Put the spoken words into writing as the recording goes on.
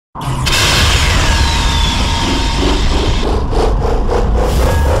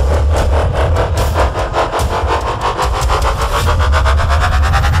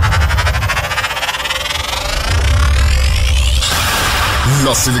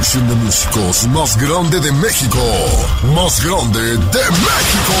La selección de músicos más grande de México. Más grande de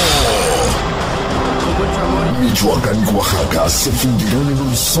México. Michoacán y Oaxaca se fundirán en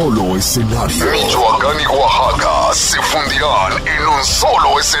un solo escenario. Michoacán y Oaxaca se fundirán en un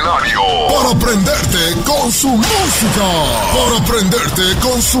solo escenario. Para prenderte con su música. Para prenderte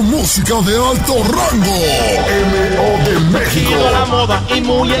con su música de alto rango. M.O. de México. A la moda y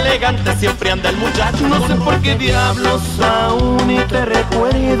muy elegante siempre anda el muchacho. No sé por qué diablos aún y te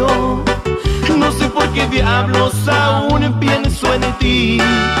recuerdo. No sé por qué diablos aún pienso en ti.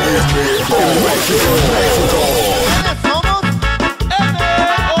 M.O. México. Somos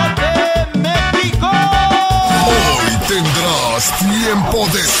M.O. de México. Hoy tendrás tiempo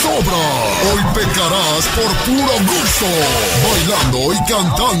de sobra. Hoy pecarás por puro gusto. Bailando y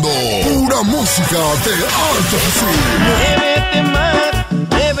cantando pura música de alto fusil. Muévete más,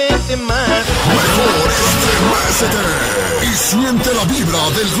 muévete más. Mejor estremécete y siente la vibra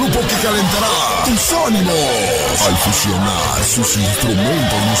del grupo que calentará tus ánimos al fusionar sus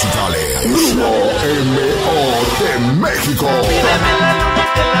instrumentos musicales. Grupo M.O. de México. Pídeme la luna y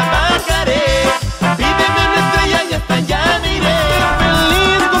te la bajaré. Pídeme una estrella y hasta allá me iré.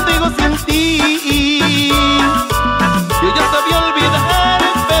 Feliz contigo sin ti. Yo ya sabía olvidar,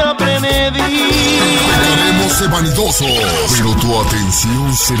 pero aprendí. Seremos vanidosos, pero tu atención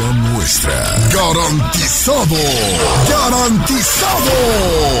será nuestra. ¡Garantizado! ¡Garantizado!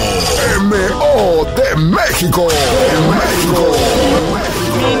 M.O. de México.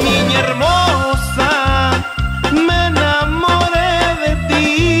 Mi niña hermosa, me enamoré de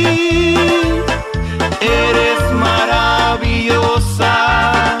ti. Eres maravillosa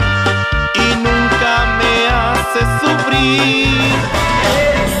y nunca me haces sufrir.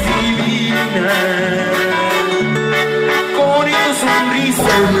 Eres divina, con tu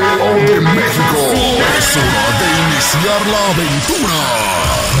sonrisa. M.O. de México. Es hora de iniciar la aventura.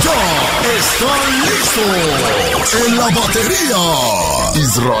 ¡Ya están listos! En la batería,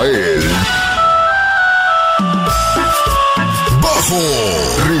 Israel. Bajo,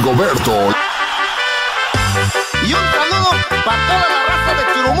 Rigoberto. Y un saludo para toda la raza de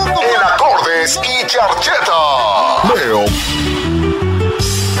Churumuco. En acordes y charcheta, Leo.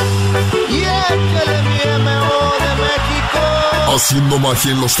 Y échale mi M.O. de México. Haciendo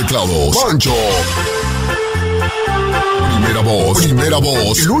magia en los teclados, Pancho. Primera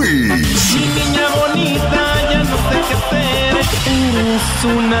voz, Luis. Mi niña bonita, ya no sé qué hacer. Eres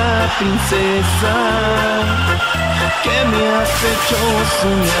una princesa que me has hecho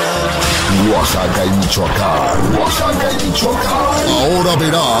soñar. Oaxaca y Michoacán. Ahora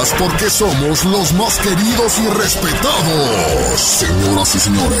verás por qué somos los más queridos y respetados. Señoras y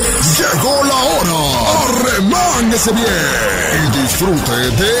señores, llegó la hora. Arremángese bien y disfrute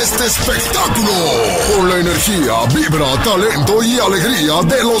de este espectáculo con la energía, vibra, talento y alegría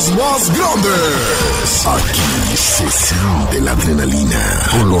de los más grandes. Aquí se siente la adrenalina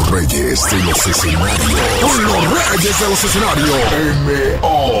con los reyes de los escenarios.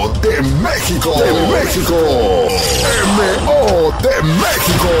 M.O. de México. M.O. de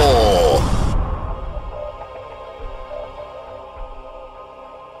México.